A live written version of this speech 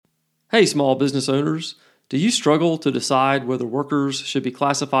Hey, small business owners. Do you struggle to decide whether workers should be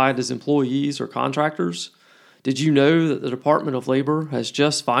classified as employees or contractors? Did you know that the Department of Labor has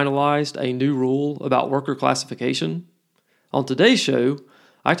just finalized a new rule about worker classification? On today's show,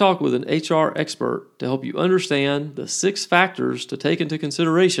 I talk with an HR expert to help you understand the 6 factors to take into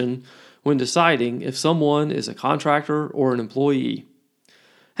consideration when deciding if someone is a contractor or an employee.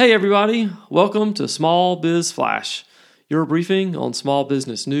 Hey everybody, welcome to Small Biz Flash, your briefing on small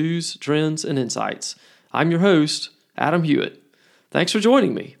business news, trends, and insights. I'm your host, Adam Hewitt. Thanks for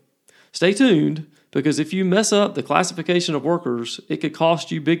joining me. Stay tuned, because if you mess up the classification of workers, it could cost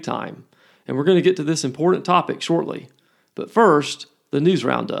you big time. And we're going to get to this important topic shortly. But first, the news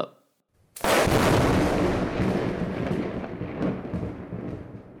roundup.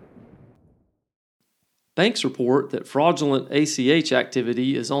 Banks report that fraudulent ACH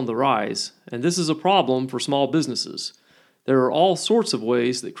activity is on the rise, and this is a problem for small businesses. There are all sorts of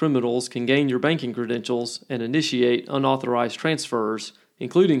ways that criminals can gain your banking credentials and initiate unauthorized transfers,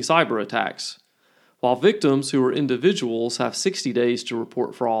 including cyber attacks. While victims who are individuals have 60 days to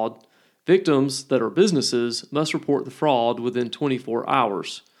report fraud, victims that are businesses must report the fraud within 24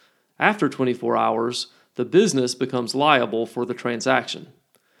 hours. After 24 hours, the business becomes liable for the transaction.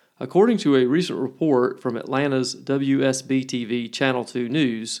 According to a recent report from Atlanta's WSB-TV Channel 2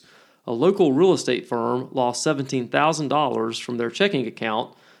 News, a local real estate firm lost $17,000 from their checking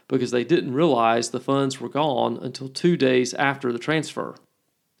account because they didn't realize the funds were gone until 2 days after the transfer.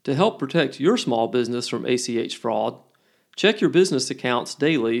 To help protect your small business from ACH fraud, check your business accounts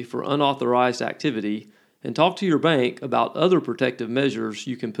daily for unauthorized activity and talk to your bank about other protective measures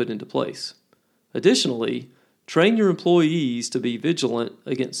you can put into place. Additionally, train your employees to be vigilant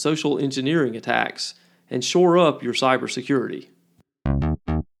against social engineering attacks and shore up your cybersecurity.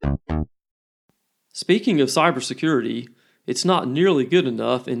 Speaking of cybersecurity, it's not nearly good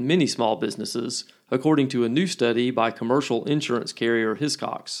enough in many small businesses, according to a new study by commercial insurance carrier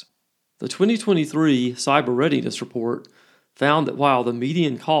Hiscox. The 2023 Cyber Readiness Report found that while the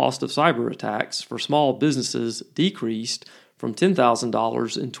median cost of cyber attacks for small businesses decreased from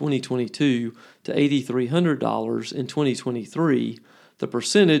 $10,000 in 2022 to $8,300 in 2023, the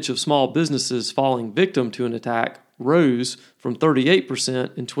percentage of small businesses falling victim to an attack rose from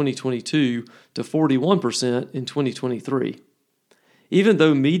 38% in 2022 to 41% in 2023. Even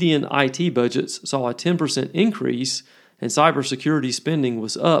though median IT budgets saw a 10% increase and cybersecurity spending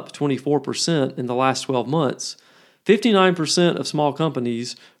was up 24% in the last 12 months, 59% of small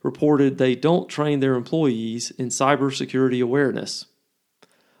companies reported they don't train their employees in cybersecurity awareness.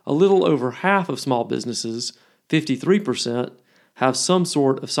 A little over half of small businesses, 53%, have some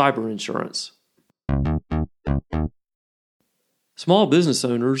sort of cyber insurance. Small business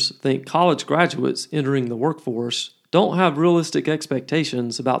owners think college graduates entering the workforce don't have realistic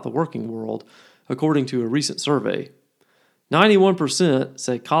expectations about the working world, according to a recent survey. 91%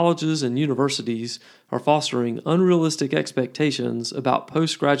 say colleges and universities are fostering unrealistic expectations about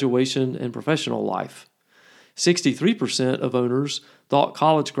post-graduation and professional life. 63% of owners thought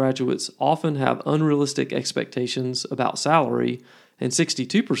college graduates often have unrealistic expectations about salary, and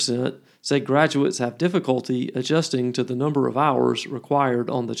 62% say graduates have difficulty adjusting to the number of hours required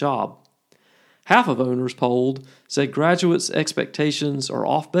on the job. Half of owners polled say graduates' expectations are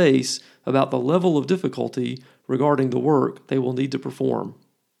off base about the level of difficulty regarding the work they will need to perform.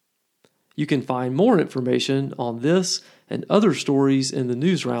 You can find more information on this and other stories in the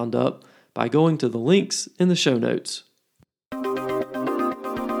news roundup by going to the links in the show notes.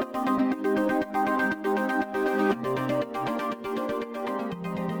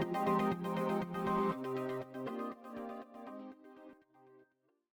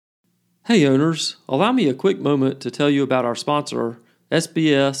 Hey owners, allow me a quick moment to tell you about our sponsor,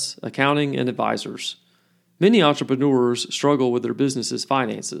 SBS Accounting and Advisors. Many entrepreneurs struggle with their business's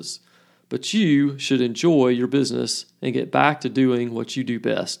finances, but you should enjoy your business and get back to doing what you do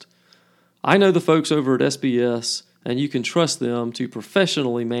best. I know the folks over at SBS, and you can trust them to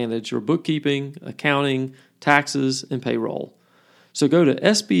professionally manage your bookkeeping, accounting, taxes, and payroll. So go to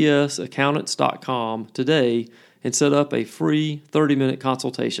sbsaccountants.com today and set up a free 30-minute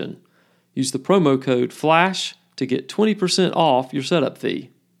consultation. Use the promo code FLASH to get 20% off your setup fee.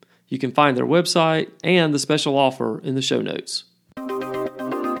 You can find their website and the special offer in the show notes.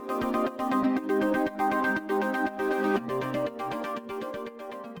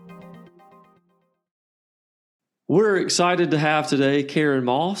 We're excited to have today Karen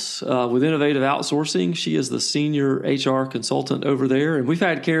Moss with Innovative Outsourcing. She is the senior HR consultant over there, and we've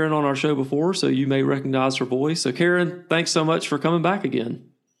had Karen on our show before, so you may recognize her voice. So Karen, thanks so much for coming back again.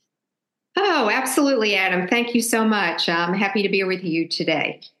 Oh, absolutely, Adam. Thank you so much. I'm happy to be with you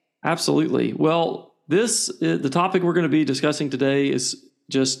today. Absolutely. Well, the topic we're going to be discussing today is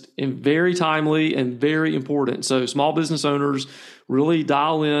just very timely and very important. So, small business owners, really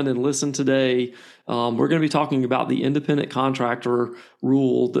dial in and listen today. We're going to be talking about the independent contractor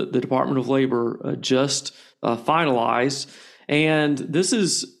rule that the Department of Labor just finalized. And this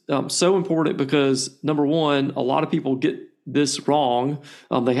is so important because, number one, a lot of people get this wrong.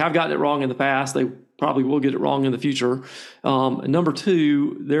 They have gotten it wrong in the past. They probably will get it wrong in the future. And number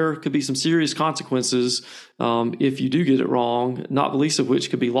two, there could be some serious consequences if you do get it wrong, not the least of which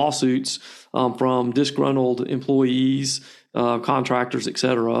could be lawsuits from disgruntled employees, contractors, et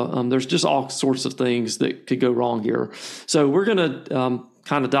cetera. There's just all sorts of things that could go wrong here. So we're going to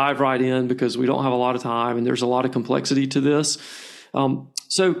kind of dive right in because we don't have a lot of time and there's a lot of complexity to this.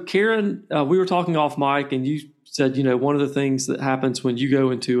 So Karen, we were talking off mic and you said, one of the things that happens when you go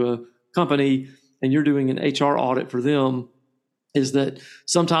into a company and you're doing an HR audit for them is that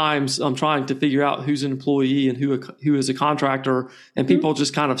sometimes I'm trying to figure out who's an employee and who is a contractor, and people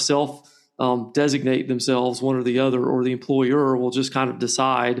just kind of self designate themselves one or the other, or the employer will just kind of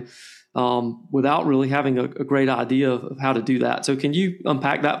decide without really having a great idea of how to do that. So can you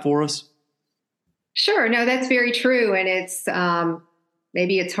unpack that for us? Sure. No, that's very true. And it's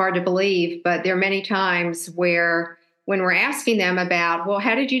maybe it's hard to believe, but there are many times where when we're asking them about, well,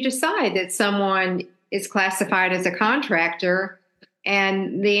 how did you decide that someone is classified as a contractor?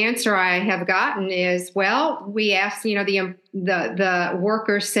 And the answer I have gotten is, well, we asked, the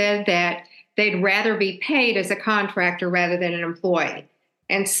worker said that they'd rather be paid as a contractor rather than an employee.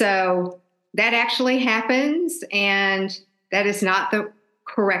 And so that actually happens, and that is not the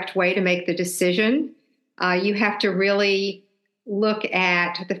correct way to make the decision. You have to really look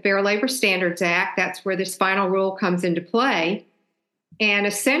at the Fair Labor Standards Act. That's where this final rule comes into play. And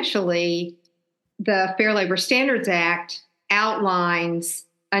essentially, the Fair Labor Standards Act outlines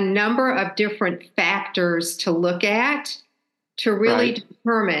a number of different factors to look at to really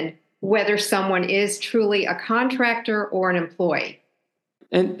determine whether someone is truly a contractor or an employee.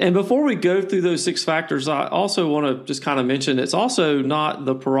 And before we go through those 6 factors, I also want to just kind of mention it's also not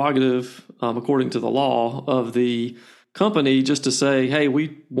the prerogative, according to the law, of the company just to say, hey,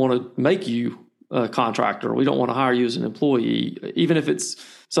 we want to make you a contractor. We don't want to hire you as an employee. Even if it's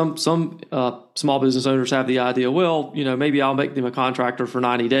some small business owners have the idea, well, maybe I'll make them a contractor for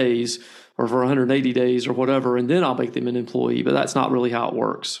 90 days or for 180 days or whatever, and then I'll make them an employee. But that's not really how it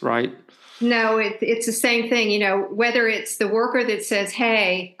works, right? No, it's the same thing. Whether it's the worker that says,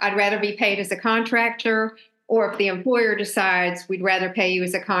 hey, I'd rather be paid as a contractor, or if the employer decides we'd rather pay you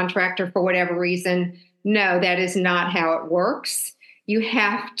as a contractor for whatever reason. No, that is not how it works. You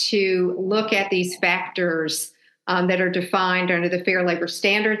have to look at these factors that are defined under the Fair Labor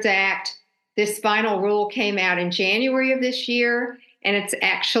Standards Act. This final rule came out in January of this year, and it's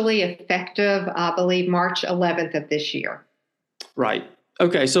actually effective, I believe, March 11th of this year. Right.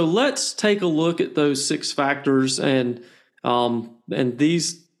 Okay, so let's take a look at those 6 factors, and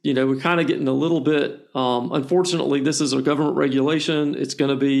these, we're kind of getting a little bit. Unfortunately, this is a government regulation. It's going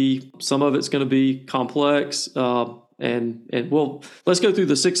to be some of it's going to be complex, and let's go through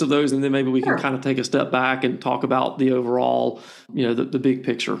the 6 of those, and then maybe we can kind of take a step back and talk about the overall, the big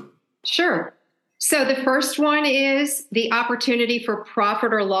picture. Sure. So the first one is the opportunity for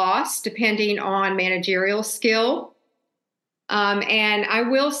profit or loss, depending on managerial skill. And I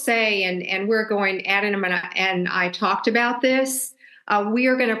will say, and we're going, Adam and I talked about this, we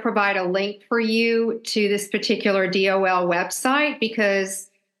are going to provide a link for you to this particular DOL website because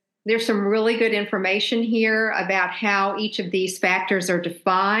there's some really good information here about how each of these factors are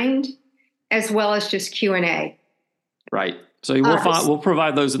defined, as well as just Q&A. Right. So we'll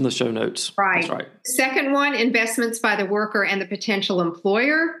provide those in the show notes. Right. That's right. Second one, investments by the worker and the potential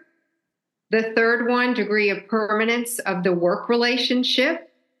employer. The third one, degree of permanence of the work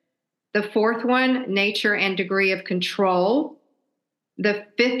relationship. The fourth one, nature and degree of control. The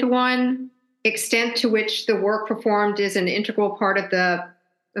fifth one, extent to which the work performed is an integral part of the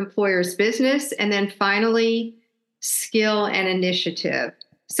employer's business. And then finally, skill and initiative.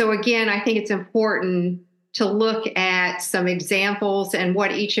 So again, I think it's important to look at some examples and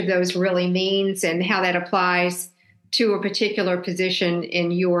what each of those really means and how that applies to a particular position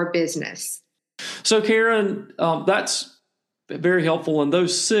in your business. So Karen, that's very helpful. And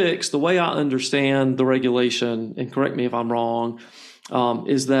those 6, the way I understand the regulation, and correct me if I'm wrong,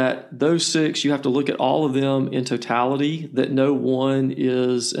 is that those 6, you have to look at all of them in totality, that no one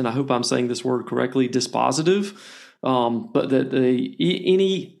is, and I hope I'm saying this word correctly, dispositive, but that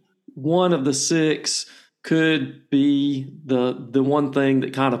any one of the 6 could be the one thing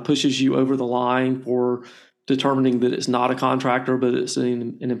that kind of pushes you over the line for determining that it's not a contractor, but it's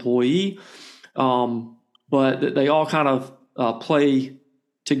an employee. But that they all kind of play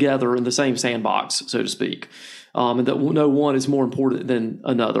together in the same sandbox, so to speak. And that no one is more important than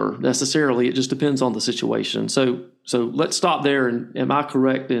another necessarily. It just depends on the situation. So let's stop there. And am I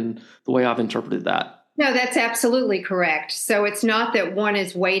correct in the way I've interpreted that? No, that's absolutely correct. So it's not that one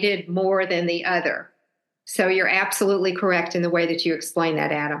is weighted more than the other. So you're absolutely correct in the way that you explain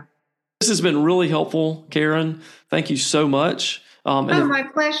that, Adam. This has been really helpful, Karen. Thank you so much. My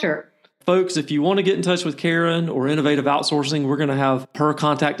pleasure. Folks, if you want to get in touch with Karen or Innovative Outsourcing, we're going to have her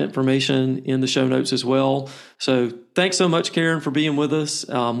contact information in the show notes as well. So thanks so much, Karen, for being with us.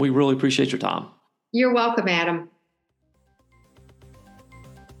 We really appreciate your time. You're welcome, Adam.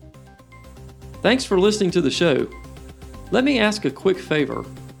 Thanks for listening to the show. Let me ask a quick favor.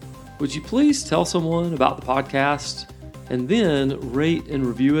 Would you please tell someone about the podcast and then rate and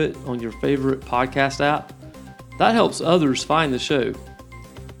review it on your favorite podcast app? That helps others find the show.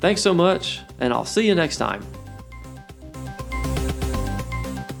 Thanks so much, and I'll see you next time.